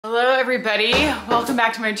Hello everybody, welcome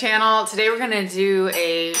back to my channel. Today we're gonna do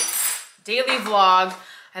a daily vlog. I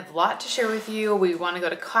have a lot to share with you. We wanna go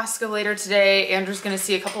to Costco later today. Andrew's gonna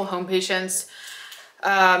see a couple of home patients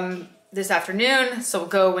this afternoon, so we'll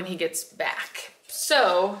go when he gets back.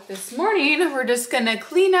 So this morning, we're just gonna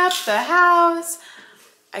clean up the house.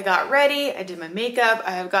 I got ready, I did my makeup.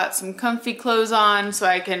 I have got some comfy clothes on so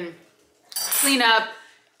I can clean up,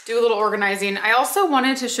 do a little organizing. I also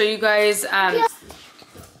wanted to show you guys,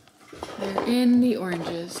 they're in the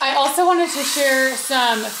oranges. I also wanted to share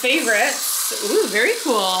some favorites, ooh, very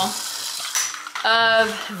cool,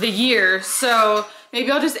 of the year. So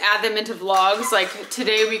maybe I'll just add them into vlogs. Like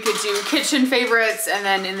today we could do kitchen favorites, and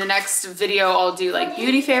then in the next video I'll do like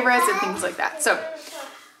beauty favorites and things like that. So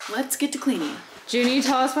let's get to cleaning. Junie,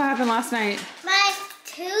 tell us what happened last night. My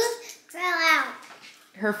tooth fell out.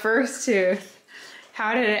 Her first tooth.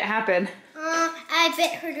 How did it happen? I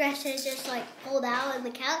bit her dress and it just like pulled out on the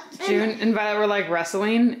couch. June and Violet were like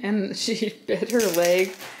wrestling and she bit her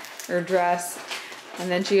leg, her dress, and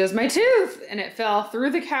then she goes, my tooth! And it fell through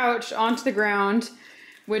the couch onto the ground,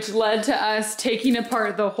 which led to us taking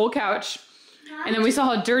apart the whole couch. And then we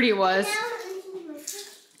saw how dirty it was.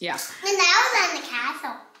 Yeah. And that was on the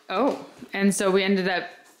castle. Oh, and so we ended up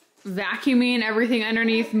vacuuming everything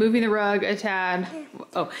underneath, moving the rug a tad.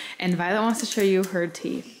 Oh, and Violet wants to show you her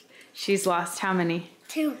teeth. She's lost how many?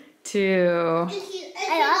 Two. I lost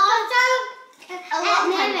them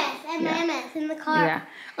at Mammoth in the car. Yeah.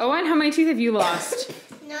 Owen, how many teeth have you lost?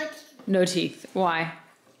 No teeth. No teeth. Why?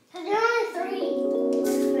 Because there are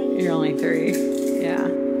only 3. You're only 3. Yeah.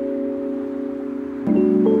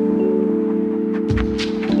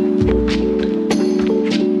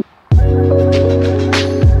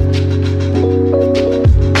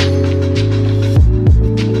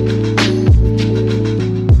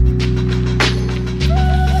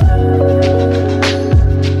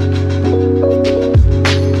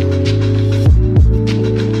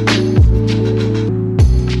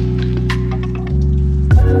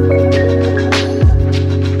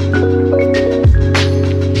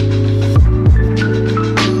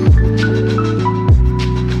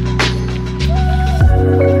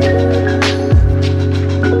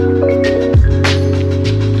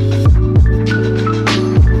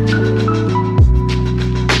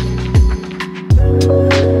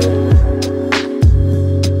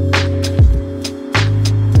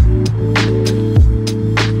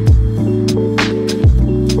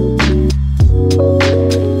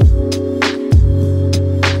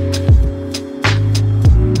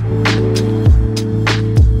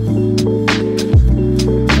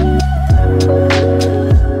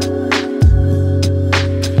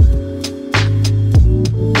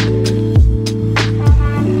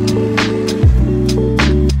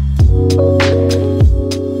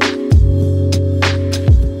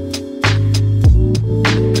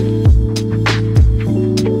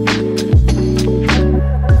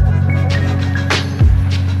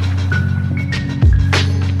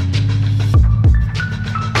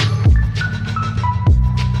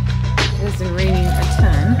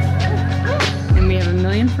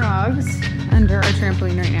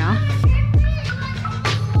 Trampoline right now.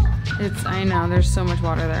 I know, there's so much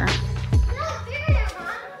water there.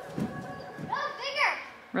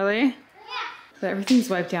 Really? Yeah. But everything's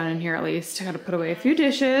wiped down in here at least. I gotta put away a few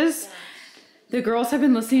dishes. The girls have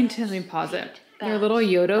been listening to, let me pause it. They're little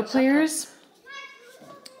Yodo players.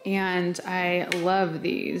 And I love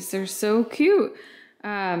these. They're so cute.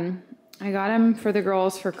 I got them for the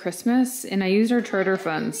girls for Christmas and I used our charter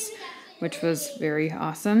funds, which was very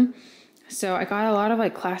awesome. So I got a lot of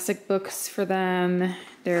like classic books for them.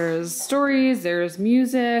 There's stories, there's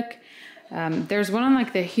music. There's one on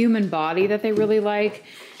like the human body that they really like,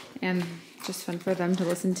 and just fun for them to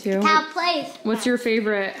listen to. How plays. What's your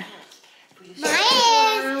favorite? Mine is,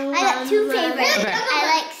 I got 2 favorites. Okay.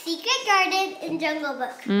 I like Secret Garden and Jungle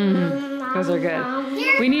Book. Those are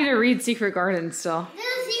good. We need to read Secret Garden still. There's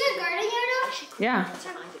a Secret Garden, Yodo? Yeah.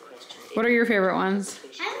 What are your favorite ones?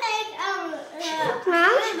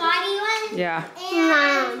 The body one. Yeah.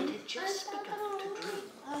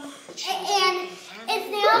 And it's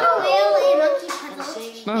the other whale in Monkey Puzzle.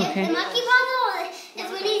 Okay. The Monkey Puzzle is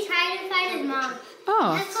when he's trying to find his mom.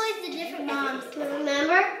 Oh. That's always the different moms.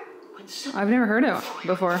 Remember? I've never heard it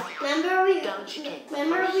before. Remember we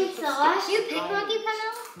saw you pick Monkey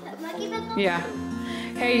Puzzle? Monkey Puzzle? Yeah.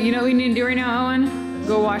 Hey, you know what we need to do right now, Owen?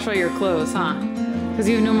 Go wash all your clothes, huh? Because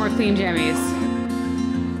you have no more clean jammies.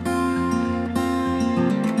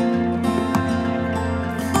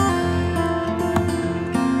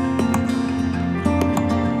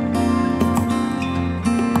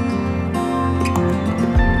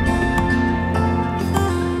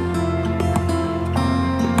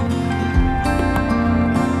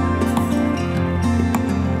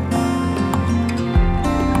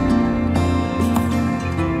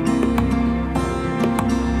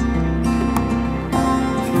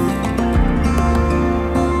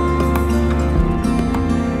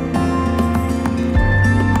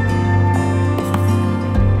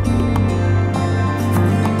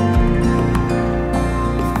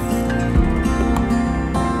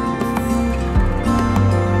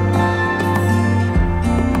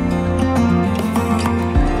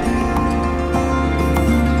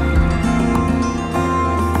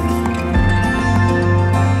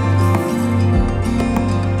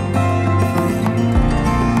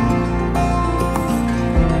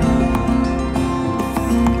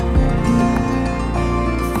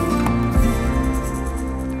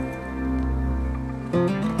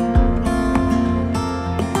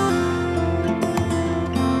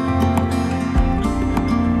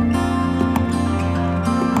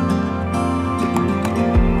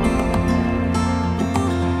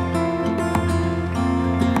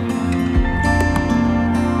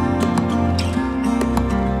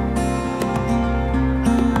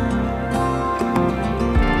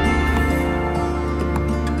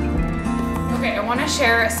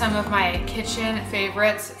 share some of my kitchen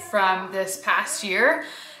favorites from this past year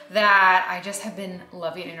that I just have been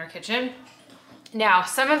loving in our kitchen. Now,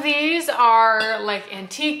 some of these are like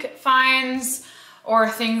antique finds or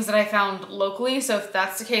things that I found locally. So if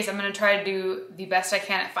that's the case, I'm gonna try to do the best I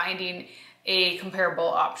can at finding a comparable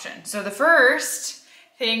option. So the first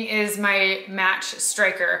thing is my match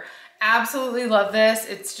striker. Absolutely love this.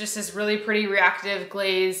 It's just this really pretty reactive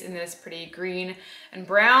glaze in this pretty green and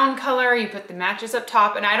brown color. You put the matches up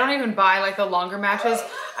top, and I don't even buy like the longer matches.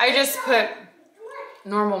 I just put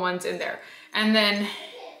normal ones in there. And then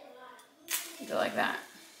go like that.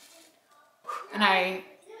 And I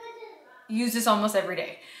use this almost every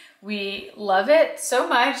day. We love it so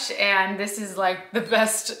much, and this is like the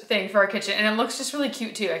best thing for our kitchen. And it looks just really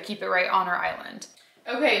cute too. I keep it right on our island.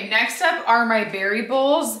 Okay, next up are my berry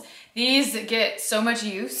bowls. These get so much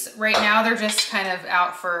use. Right now, they're just kind of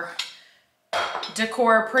out for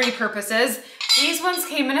decor, pretty purposes. These ones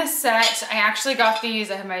came in a set. I actually got these,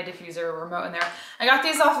 I have my diffuser remote in there. I got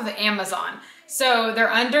these off of Amazon. So they're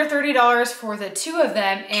under $30 for the two of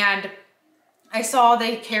them, and I saw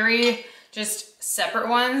they carry just separate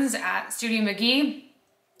ones at Studio McGee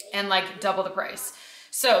and like double the price.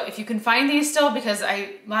 So if you can find these still, because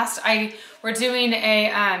we're doing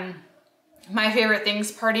a my favorite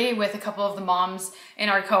things party with a couple of the moms in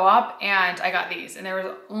our co-op, and I got these, and there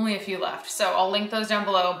was only a few left. So I'll link those down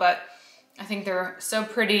below, but I think they're so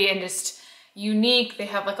pretty and just unique. They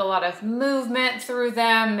have like a lot of movement through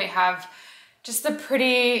them. They have just the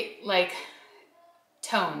pretty like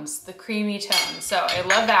tones, the creamy tones. So I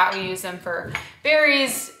love that. We use them for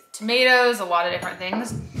berries, tomatoes, a lot of different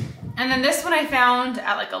things. And then this one I found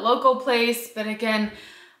at like a local place, but again,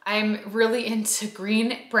 I'm really into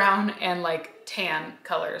green, brown, and like tan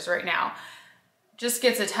colors right now. Just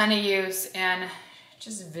gets a ton of use and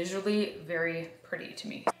just visually very pretty to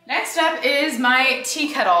me. Next up is my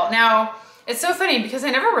tea kettle. Now, it's so funny because I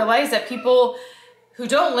never realized that people who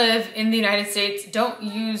don't live in the United States don't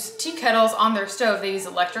use tea kettles on their stove. They use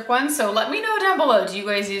electric ones. So let me know down below, do you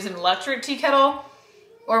guys use an electric tea kettle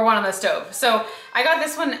or one on the stove? So I got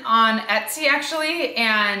this one on Etsy actually,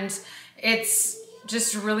 and it's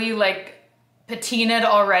just really like patinaed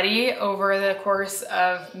already over the course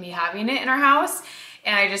of me having it in our house.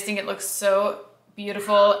 And I just think it looks so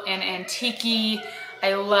beautiful and antique-y.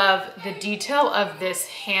 I love the detail of this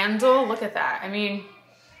handle. Look at that. I mean,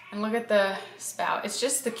 and look at the spout. It's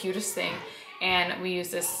just the cutest thing. And we use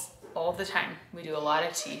this all the time. We do a lot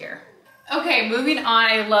of tea here. Okay, moving on.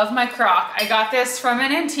 I love my crock. I got this from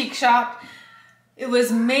an antique shop. It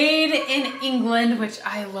was made in England, which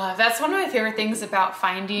I love. That's one of my favorite things about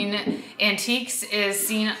finding antiques, is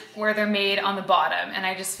seeing where they're made on the bottom. And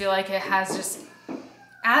I just feel like it adds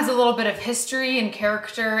a little bit of history and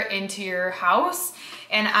character into your house.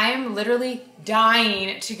 And I am literally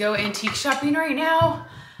dying to go antique shopping right now.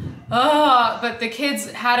 Oh, but the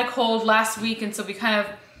kids had a cold last week, and so we kind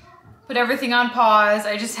of put everything on pause.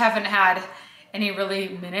 I just haven't had any really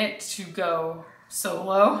minute to go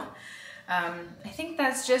solo. I think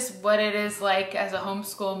that's just what it is like as a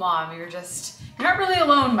homeschool mom. You're not really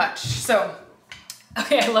alone much. So,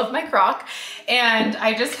 okay, I love my crock, and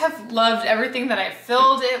I just have loved everything that I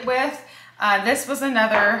filled it with. This was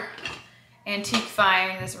another antique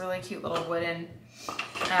find, this really cute little wooden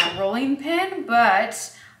rolling pin,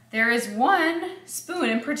 but there is one spoon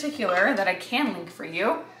in particular that I can link for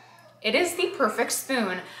you. It is the perfect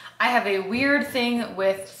spoon. I have a weird thing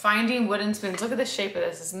with finding wooden spoons. Look at the shape of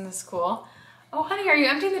this, isn't this cool? Oh honey, are you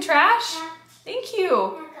emptying the trash? Yeah. Thank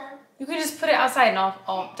you. You can just put it outside and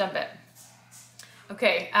I'll dump it.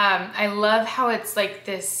 Okay, I love how it's like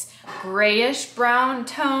this grayish brown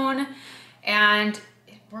tone, and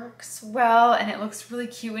it works well, and it looks really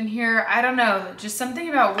cute in here. I don't know, just something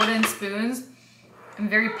about wooden spoons I'm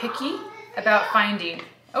very picky about finding.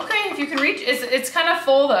 Okay, if you can reach, it's kind of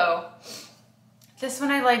full though. This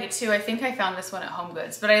one I like too. I think I found this one at Home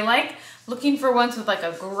Goods, but I like looking for ones with like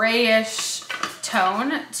a grayish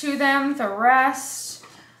tone to them. The rest,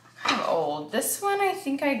 kind of old. This one I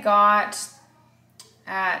think I got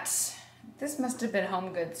at, this must have been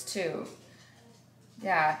Home Goods too.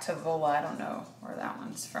 Yeah, Tavola, I don't know where that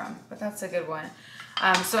one's from, but that's a good one.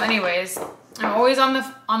 So anyways, I'm always on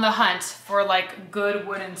the hunt for like good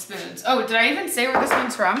wooden spoons. Oh, did I even say where this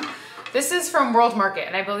one's from? This is from World Market,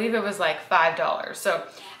 and I believe it was like $5. So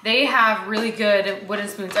they have really good wooden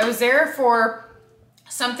spoons. I was there for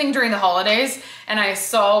something during the holidays, and I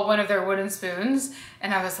saw one of their wooden spoons,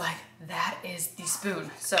 and I was like, that is the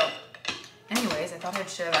spoon. So anyways, I thought I'd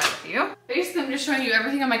share that with you. Basically, I'm just showing you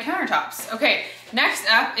everything on my countertops. Okay, next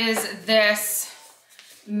up is this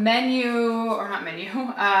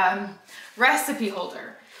recipe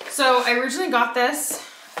holder. So I originally got this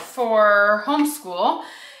for homeschool,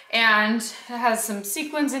 and it has some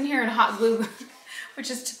sequins in here and hot glue, which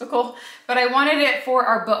is typical, but I wanted it for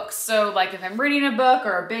our books. So like if I'm reading a book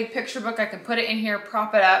or a big picture book, I can put it in here,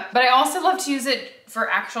 prop it up. But I also love to use it for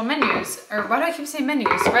actual menus, or why do I keep saying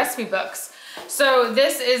menus? Recipe books. So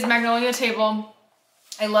this is Magnolia Table.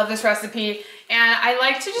 I love this recipe, and I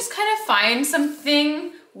like to just kind of find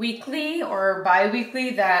something weekly or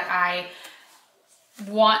bi-weekly that I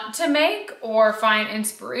want to make or find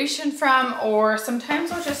inspiration from, or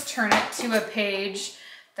sometimes I'll just turn it to a page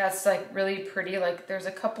that's like really pretty. Like there's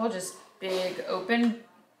a couple just big open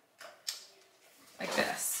like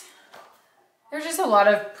this. There's just a lot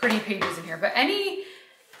of pretty pages in here, but any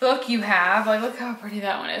book you have, like look how pretty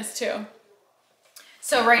that one is too.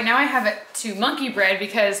 So right now I have it to monkey bread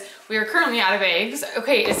because we are currently out of eggs.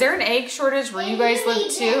 Okay, is there an egg shortage where you guys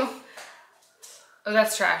live too? Oh,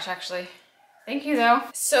 that's trash actually. Thank you though.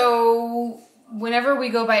 So whenever we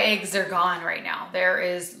go buy eggs, they're gone right now. There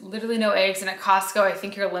is literally no eggs, and at Costco, I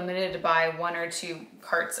think you're limited to buy 1 or 2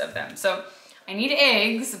 carts of them. So I need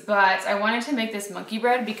eggs, but I wanted to make this monkey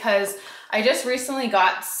bread because I just recently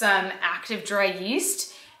got some active dry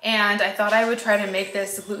yeast, and I thought I would try to make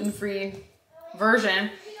this gluten-free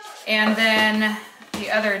version. And then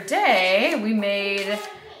the other day we made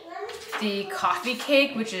the coffee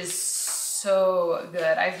cake, which is so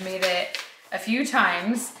good. I've made it a few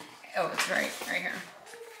times. Oh, it's right here.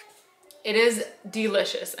 It is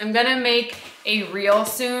delicious. I'm gonna make a reel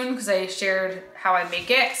soon because I shared how I make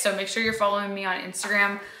it. So make sure you're following me on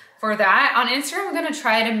Instagram for that. On Instagram, I'm gonna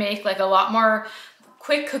try to make like a lot more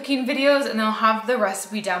quick cooking videos, and then I'll have the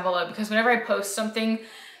recipe down below because whenever I post something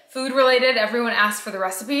food related, everyone asks for the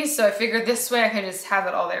recipes. So I figured this way I can just have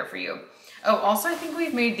it all there for you. Oh, also I think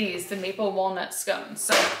we've made these, the maple walnut scones.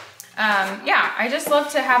 So yeah, I just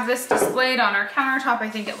love to have this displayed on our countertop. I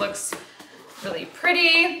think it looks really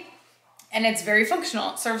pretty and it's very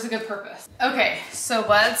functional. It serves a good purpose. Okay, so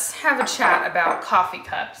let's have a chat about coffee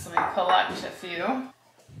cups. Let me collect a few.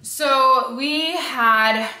 So we've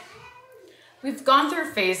gone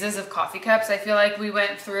through phases of coffee cups. I feel like we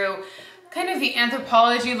went through kind of the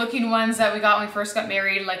anthropology looking ones that we got when we first got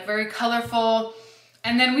married, like very colorful.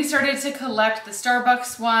 And then we started to collect the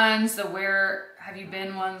Starbucks ones, the where have you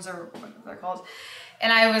been ones, or what they're called.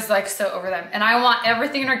 And I was like so over them. And I want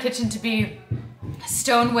everything in our kitchen to be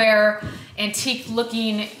stoneware, antique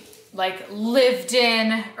looking, like lived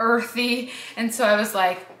in, earthy. And so I was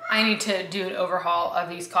like, I need to do an overhaul of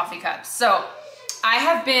these coffee cups. So I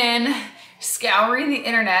have been scouring the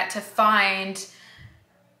internet to find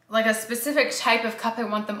like a specific type of cup. I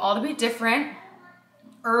want them all to be different,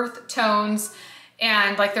 earth tones,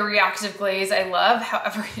 and like the reactive glaze I love.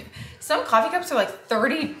 However, some coffee cups are like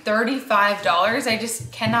 $30, $35. I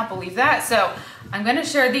just cannot believe that. So I'm gonna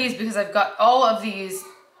share these because I've got all of these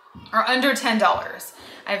are under $10.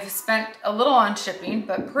 I've spent a little on shipping,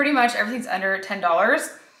 but pretty much everything's under $10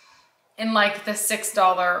 in like the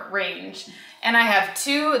 $6 range. And I have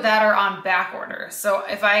 2 that are on back order. So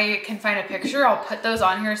if I can find a picture, I'll put those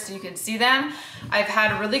on here so you can see them. I've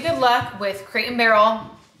had really good luck with Crate & Barrel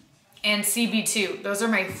and CB2. Those are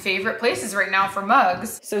my favorite places right now for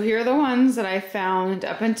mugs. So here are the ones that I found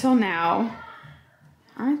up until now.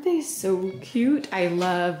 Aren't they so cute? I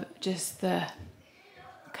love just the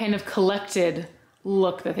kind of collected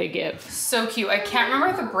look that they give. So cute. I can't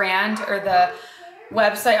remember the brand or the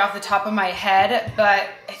website off the top of my head, but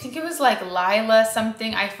I think it was like Lila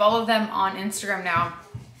something. I follow them on Instagram now.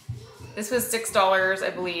 This was $6, I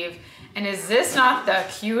believe. And is this not the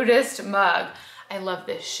cutest mug? I love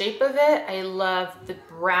the shape of it. I love the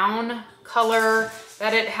brown color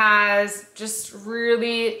that it has. Just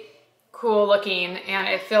really cool looking, and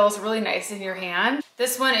it feels really nice in your hand.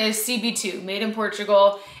 This one is CB2, made in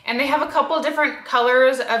Portugal, and they have a couple different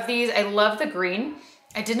colors of these. I love the green.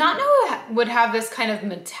 I did not know it would have this kind of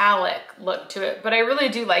metallic look to it, but I really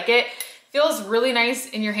do like it. Feels really nice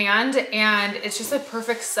in your hand, and it's just a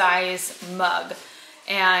perfect size mug.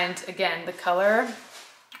 And again, the color,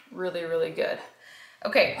 really, really good.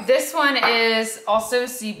 Okay, this one is also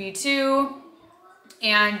CB2,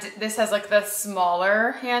 and this has like the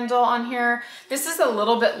smaller handle on here. This is a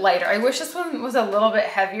little bit lighter. I wish this one was a little bit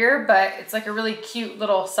heavier, but it's like a really cute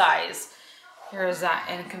little size. Here's that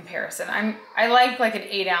in comparison. I like an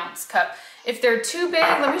 8-ounce cup. If they're too big,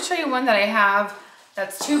 let me show you one that I have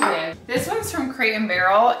that's too big. This one's from Crate &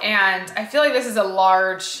 Barrel, and I feel like this is a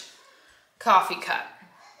large coffee cup.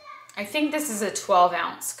 I think this is a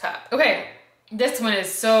 12-ounce cup. Okay, this one is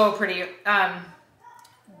so pretty. Where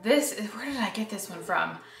did I get this one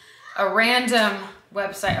from? A random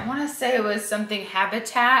website. I wanna say it was something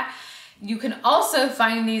Habitat. You can also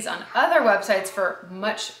find these on other websites for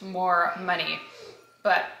much more money,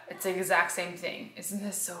 but it's the exact same thing. Isn't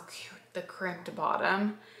this so cute? The crimped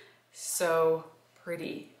bottom, so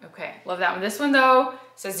pretty. Okay, love that one. This one though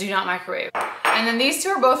says do not microwave. And then these two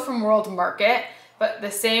are both from World Market, but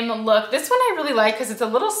the same look. This one I really like because it's a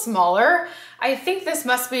little smaller. I think this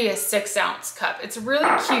must be a 6-ounce cup. It's really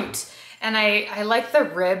cute. And I like the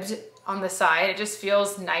ribbed on the side. It just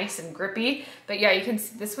feels nice and grippy. But yeah, you can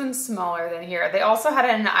see this one's smaller than here. They also had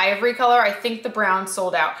an ivory color. I think the brown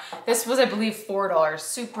sold out. This was, I believe, $4,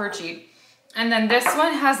 super cheap. And then this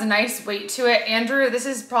one has a nice weight to it. Andrew, this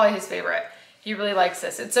is probably his favorite. He really likes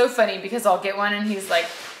this. It's so funny because I'll get one and he's like,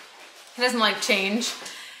 he doesn't like change.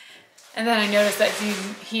 And then I noticed that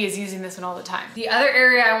he is using this one all the time. The other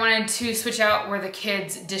area I wanted to switch out were the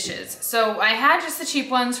kids' dishes. So I had just the cheap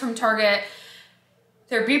ones from Target.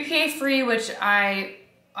 They're BPA free, which I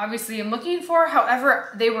obviously am looking for. However,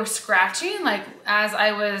 they were scratching. Like as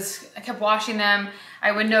I kept washing them,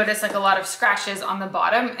 I would notice like a lot of scratches on the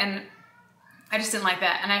bottom, and I just didn't like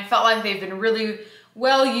that. And I felt like they've been really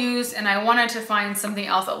well used, and I wanted to find something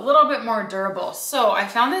else a little bit more durable. So I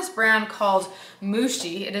found this brand called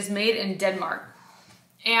Mushi. It is made in Denmark.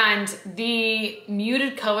 And the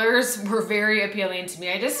muted colors were very appealing to me.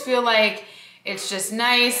 I just feel like it's just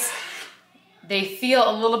nice. They feel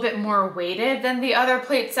a little bit more weighted than the other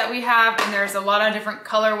plates that we have, and there's a lot of different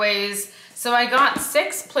colorways. So I got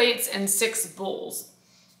 6 plates and 6 bowls.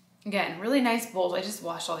 Again, really nice bowls. I just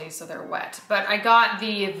washed all these so they're wet. But I got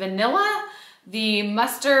the vanilla, the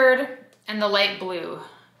mustard, and the light blue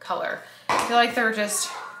color. I feel like they're just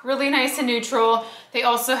really nice and neutral. They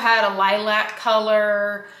also had a lilac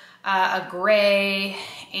color, a gray,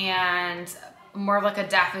 and more of like a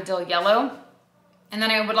daffodil yellow. And then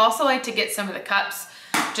I would also like to get some of the cups,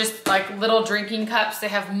 just like little drinking cups. They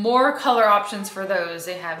have more color options for those.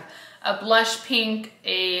 They have a blush pink,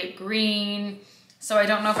 a green. So I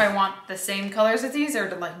don't know if I want the same colors as these or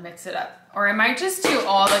to like mix it up. Or I might just do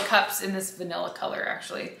all the cups in this vanilla color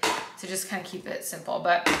actually, to just kind of keep it simple.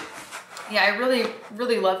 But yeah, I really,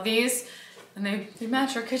 really love these. And they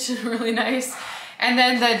match our kitchen really nice. And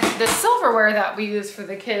then the silverware that we use for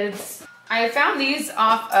the kids, I found these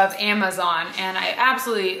off of Amazon and I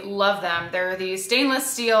absolutely love them. They're these stainless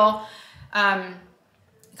steel,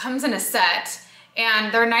 comes in a set,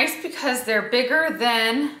 and they're nice because they're bigger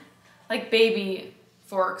than like baby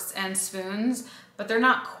forks and spoons, but they're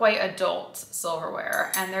not quite adult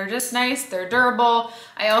silverware, and they're just nice. They're durable.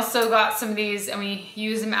 I also got some of these and we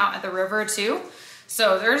use them out at the river too.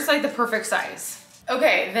 So they're just like the perfect size.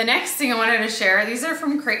 Okay, the next thing I wanted to share, these are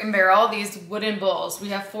from Crate and Barrel, these wooden bowls. We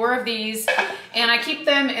have 4 of these, and I keep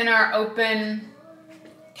them in our open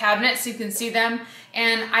cabinet so you can see them.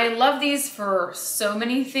 And I love these for so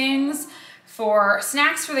many things. For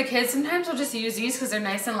snacks for the kids, sometimes we'll just use these because they're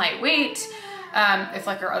nice and lightweight. If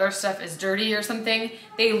like our other stuff is dirty or something.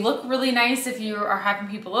 They look really nice if you are having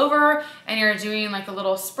people over and you're doing like a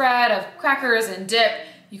little spread of crackers and dip.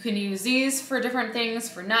 You can use these for different things,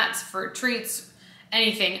 for nuts, for treats,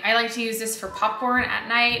 anything. I like to use this for popcorn at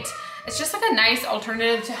night. It's just like a nice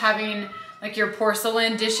alternative to having like your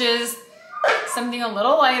porcelain dishes, something a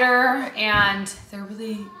little lighter, and they're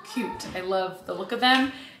really cute. I love the look of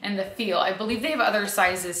them and the feel. I believe they have other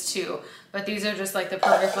sizes too, but these are just like the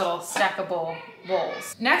perfect little stackable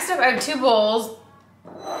bowls. Next up, I have 2 bowls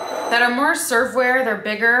that are more serveware. They're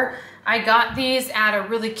bigger. I got these at a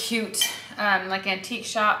really cute like antique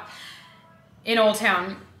shop in Old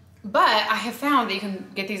Town, but I have found that you can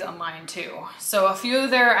get these online too. So a few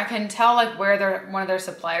there, I can tell like where one of their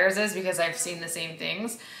suppliers is because I've seen the same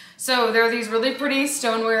things. So there are these really pretty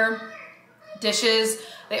stoneware dishes.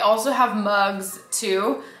 They also have mugs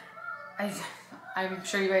too. I'm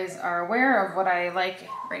sure you guys are aware of what I like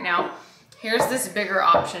right now. Here's this bigger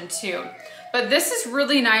option too. But this is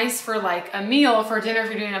really nice for like a meal, for dinner, if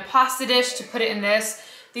you're doing a pasta dish, to put it in this.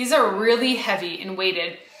 These are really heavy and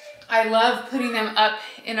weighted. I love putting them up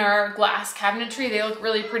in our glass cabinetry. They look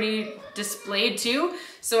really pretty displayed too.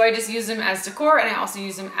 So I just use them as decor, and I also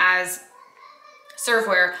use them as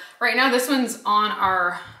serveware. Right now, this one's on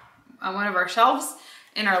one of our shelves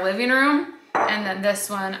in our living room. And then this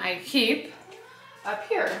one I keep up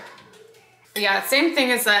here. But yeah, same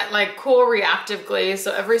thing as that like cool reactive glaze.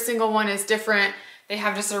 So every single one is different. They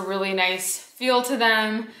have just a really nice feel to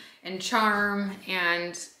them and charm,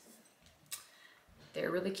 and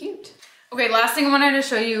they're really cute. Okay, last thing I wanted to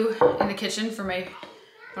show you in the kitchen for one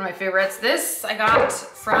of my favorites. This I got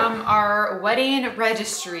from our wedding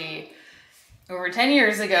registry over 10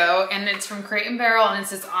 years ago, and it's from Crate and Barrel, and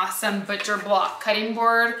it's this awesome butcher block cutting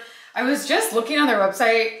board. I was just looking on their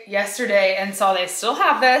website yesterday and saw they still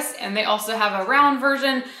have this, and they also have a round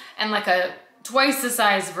version and like a twice the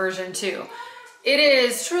size version too. It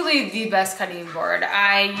is truly the best cutting board.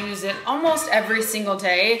 I use it almost every single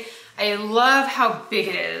day. I love how big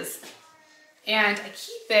it is. And I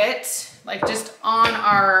keep it like just on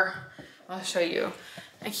our, I'll show you.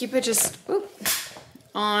 I keep it just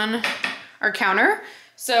on our counter.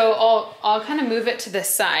 So I'll kind of move it to this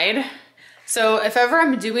side. So if ever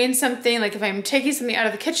I'm doing something, like if I'm taking something out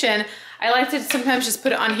of the kitchen, I like to sometimes just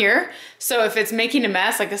put it on here. So if it's making a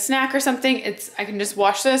mess, like a snack or something, I can just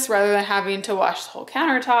wash this rather than having to wash the whole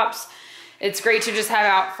countertops. It's great to just have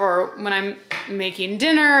out for when I'm making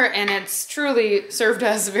dinner, and it's truly served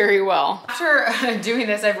us very well. After doing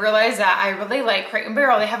this, I've realized that I really like Crate &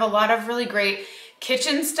 Barrel. They have a lot of really great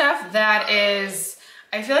kitchen stuff that is,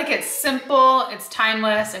 I feel like it's simple, it's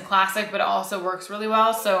timeless and classic, but it also works really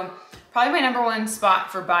well. So probably my #1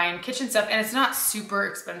 spot for buying kitchen stuff, and it's not super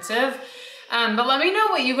expensive. But let me know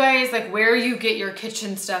what you guys, like where you get your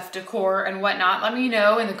kitchen stuff, decor and whatnot. Let me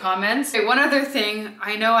know in the comments. Okay, one other thing,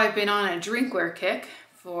 I know I've been on a drinkware kick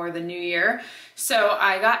for the new year. So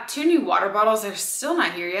I got 2 new water bottles. They're still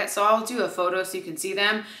not here yet, so I'll do a photo so you can see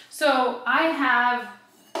them. So I have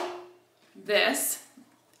this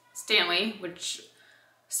Stanley, which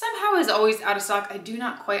somehow is always out of stock. I do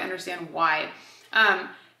not quite understand why.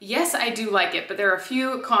 Yes, I do like it, but there are a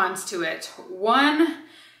few cons to it. One,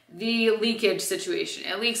 the leakage situation.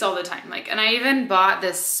 It leaks all the time. And I even bought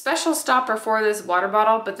this special stopper for this water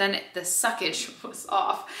bottle, but then the suckage was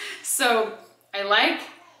off. So I like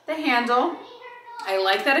the handle. I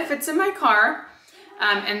like that it fits in my car,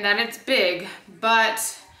 and that it's big,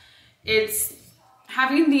 but it's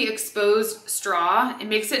having the exposed straw. It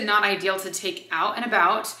makes it not ideal to take out and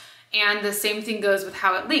about. And the same thing goes with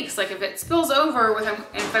how it leaks. Like if it spills over,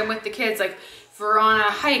 if I'm with the kids, like if we're on a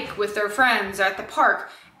hike with their friends or at the park,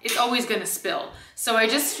 it's always gonna spill. So I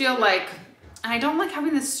just feel like, and I don't like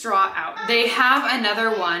having the straw out. They have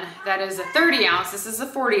another one that is a 30 ounce. This is a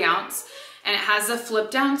 40 ounce, and it has a flip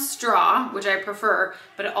down straw, which I prefer,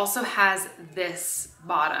 but it also has this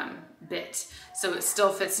bottom bit. So it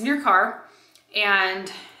still fits in your car. And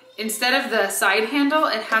instead of the side handle,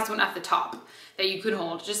 it has one at the top that you could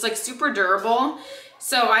hold, just like super durable.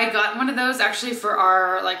 So I got one of those actually for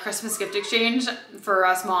our like Christmas gift exchange for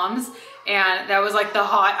us moms, and that was like the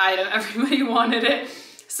hot item. Everybody wanted it.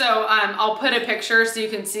 So I'll put a picture so you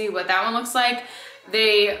can see what that one looks like.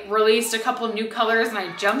 They released a couple new colors and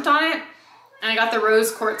I jumped on it, and I got the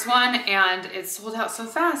rose quartz one, and it sold out so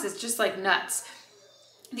fast. It's just like nuts.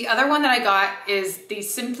 The other one that I got is the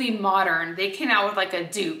Simply Modern. They came out with like a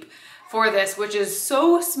dupe for this, which is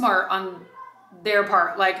so smart on their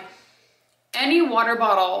part. Like any water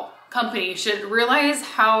bottle company should realize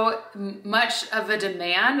how much of a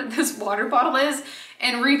demand this water bottle is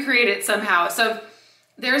and recreate it somehow. So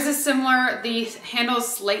there's a similar, the handle's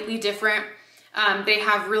slightly different. They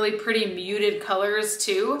have really pretty muted colors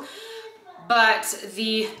too, but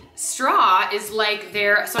the straw is like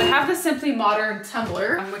their, so I have the Simply Modern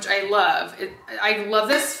tumbler, which I love. I love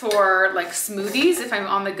this for like smoothies if I'm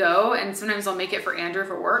on the go, and sometimes I'll make it for Andrew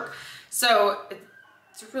for work. So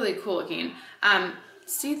it's really cool looking.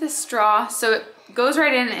 See the straw? So it goes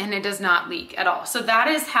right in and it does not leak at all. So that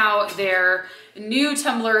is how their new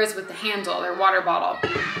tumbler is with the handle, their water bottle.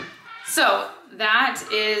 So that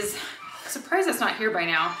is, surprised it's not here by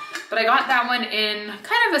now, but I got that one in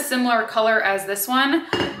kind of a similar color as this one,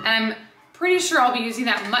 and I'm pretty sure I'll be using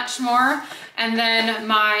that much more. And then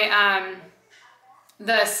my,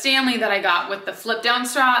 the Stanley that I got with the flip down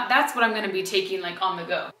straw, that's what I'm gonna be taking like on the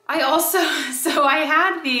go. I also, so I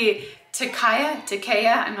had the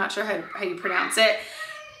Takaya, I'm not sure how you pronounce it.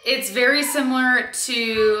 It's very similar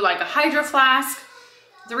to like a Hydro Flask.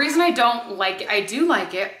 The reason I don't like it, I do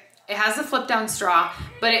like it, it has a flip down straw,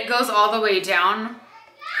 but it goes all the way down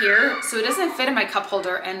here, so it doesn't fit in my cup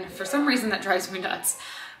holder, and for some reason that drives me nuts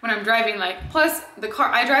when I'm driving. Like, plus the car,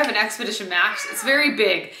 I drive an Expedition Max, it's very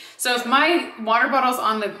big, so if my water bottle's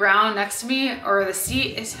on the ground next to me or the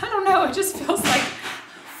seat, I don't know, it just feels like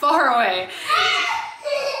far away.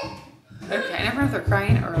 Okay, I never know if they're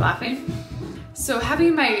crying or laughing. So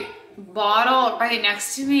having my bottle right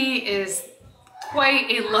next to me is quite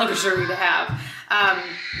a luxury to have.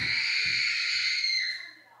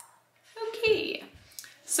 Okay,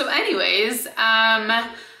 so anyways,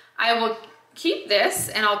 I will keep this,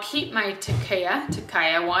 and I'll keep my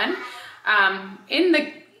Takaya one in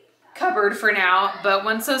the cupboard for now, but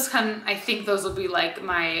once those come, I think those will be like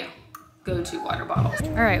my go-to water bottles.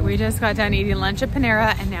 All right, we just got done eating lunch at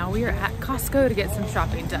Panera, and now we are at Costco to get some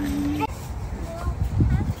shopping done.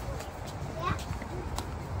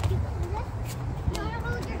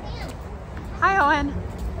 going?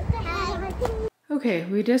 Okay,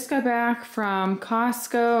 we just got back from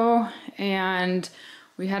Costco and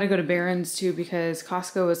we had to go to Barron's too because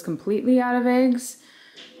Costco was completely out of eggs.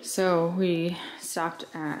 So we stopped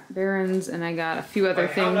at Barron's and I got a few other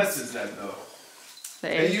things. How nuts is that though?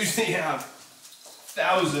 They usually have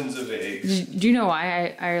thousands of eggs. Do you know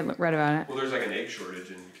why? I read about it. Well, there's like an egg shortage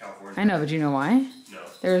in California. I know, but do you know why? No.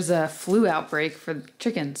 There's a flu outbreak for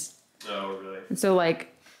chickens. Oh, really? And so like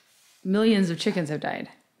millions of chickens have died.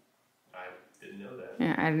 I didn't know that.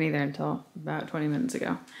 Yeah, I didn't either until about 20 minutes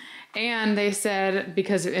ago. And they said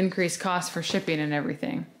because of increased costs for shipping and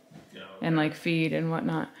everything. No. And like feed and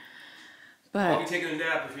whatnot. But I'll be taking a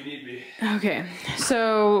nap if you need me. Okay,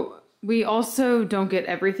 so we also don't get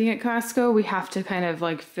everything at Costco. We have to kind of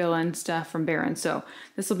like fill in stuff from Barron's. So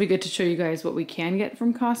this will be good to show you guys what we can get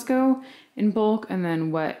from Costco in bulk and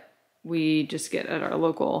then what we just get at our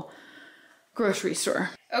local grocery store.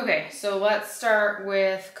 Okay, so let's start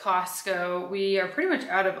with Costco. We are pretty much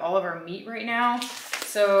out of all of our meat right now.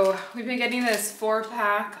 So we've been getting this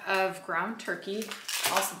 4-pack of ground turkey.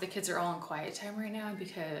 Also, the kids are all in quiet time right now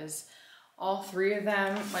because all 3 of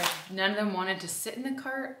them, like none of them wanted to sit in the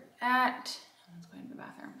cart at, I was going to the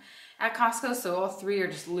bathroom, at Costco. So all 3 are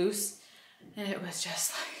just loose. And it was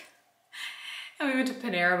just like, and we went to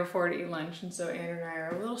Panera before to eat lunch. And so Andrew and I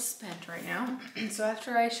are a little spent right now. So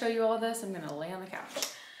after I show you all this, I'm gonna lay on the couch.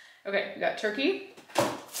 Okay, we got turkey,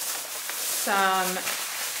 some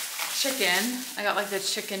chicken. I got like the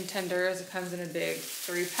chicken tenders. It comes in a big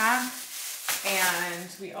 3-pack.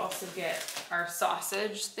 And we also get our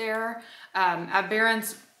sausage there. At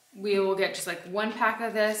Barron's, we will get just like 1 pack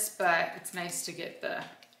of this, but it's nice to get the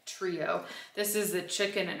trio. This is the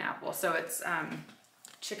chicken and apple, so it's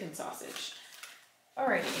chicken sausage.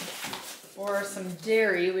 Alrighty, for some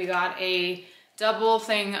dairy, we got a double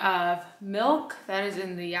thing of milk. That is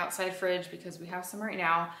in the outside fridge because we have some right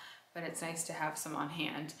now, but it's nice to have some on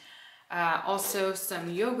hand. Also some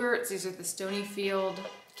yogurts. These are the Stonyfield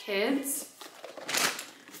Kids.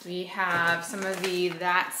 We have some of the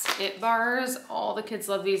That's It bars. All the kids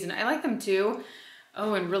love these and I like them too.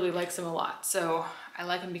 Owen really likes them a lot. So I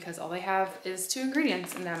like them because all they have is 2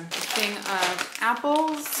 ingredients in them. A thing of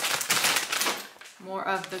apples, more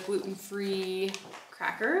of the gluten-free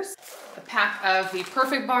crackers, a pack of the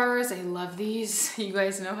Perfect bars. I love these. You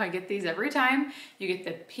guys know I get these every time. You get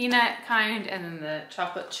the peanut kind and then the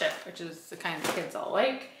chocolate chip, which is the kind the kids all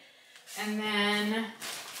like. And then,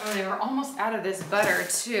 oh, they were almost out of this butter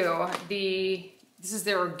too. This is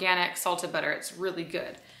their organic salted butter. It's really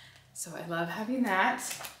good. So I love having that.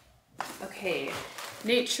 Okay,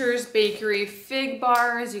 Nature's Bakery fig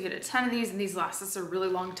bars. You get a ton of these and these last us a really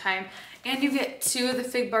long time. And you get 2 of the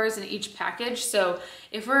fig bars in each package. So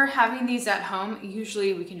if we're having these at home,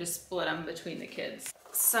 usually we can just split them between the kids.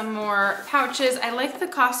 Some more pouches. I like the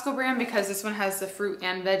Costco brand because this one has the fruit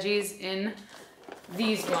and veggies in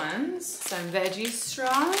these ones. Some veggie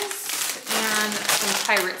straws and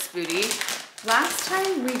some Pirate's Booty. Last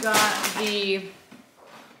time we got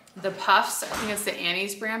the puffs. I think it's the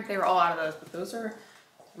Annie's brand. They were all out of those, but those are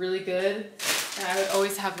really good. And I would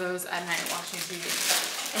always have those at night watching TV.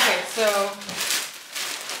 Okay, so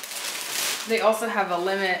they also have a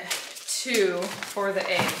limit too for the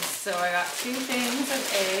eggs. So I got 2 things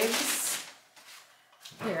of eggs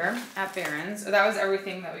here at Barron's. Oh, that was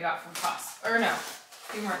everything that we got from Costco. Or no,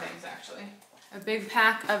 2 more things actually. A big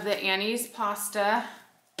pack of the Annie's pasta,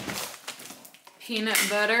 peanut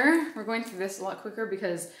butter. We're going through this a lot quicker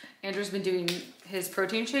because Andrew's been doing his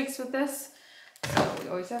protein shakes with this. So we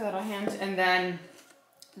always have that on hand. And then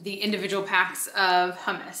the individual packs of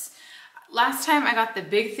hummus. Last time I got the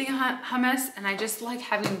big thing of hummus and I just like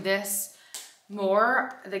having this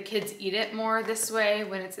more. The kids eat it more this way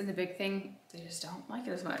when it's in the big thing. They just don't like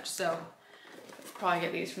it as much. So I'll probably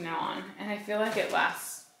get these from now on. And I feel like it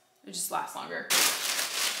just lasts longer.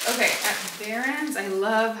 Okay, at Barron's, I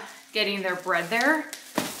love getting their bread there.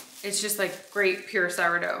 It's just like great pure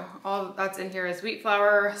sourdough. All that's in here is wheat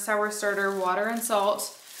flour, sour starter, water, and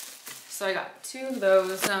salt. So I got 2 of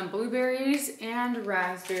those, some blueberries and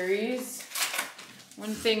raspberries. 1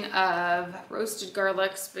 thing of roasted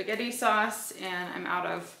garlic spaghetti sauce, and I'm out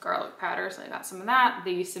of garlic powder, so I got some of that,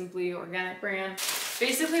 the Simply Organic brand.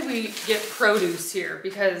 Basically, we get produce here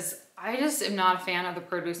because I just am not a fan of the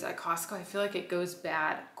produce at Costco. I feel like it goes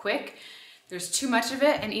bad quick. There's too much of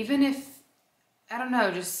it, and even if, I don't know,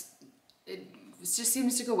 it just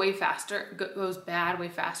seems to go way faster, goes bad way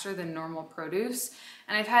faster than normal produce.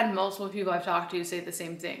 And I've had multiple people I've talked to say the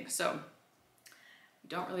same thing. So we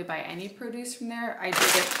don't really buy any produce from there. I do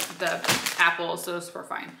get the apples, those were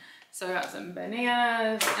fine. So I got some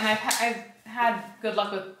bananas, and I've had good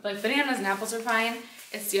luck with, like, bananas and apples are fine.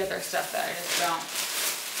 It's the other stuff that I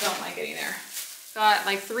just don't like getting there. Got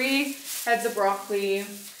like 3 heads of broccoli,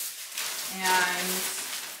 and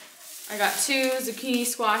I got 2 zucchini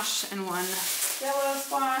squash and 1 yellow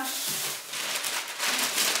squash,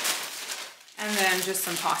 and then just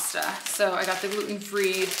some pasta. So I got the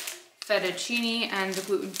gluten-free fettuccine and the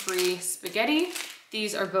gluten-free spaghetti.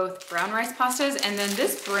 These are both brown rice pastas, and then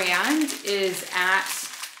this brand is at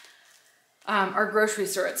our grocery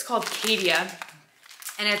store. It's called Cadia,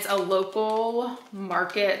 and it's a local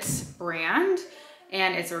market brand,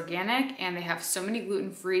 and it's organic, and they have so many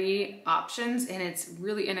gluten-free options, and it's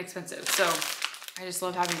really inexpensive. So I just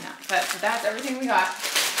love having that. But that's everything we got.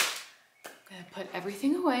 I'm gonna put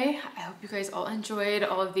everything away. I hope you guys all enjoyed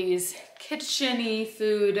all of these kitchen-y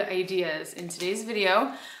food ideas in today's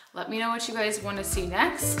video. Let me know what you guys want to see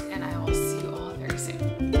next, and I will see you all very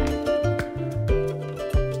soon.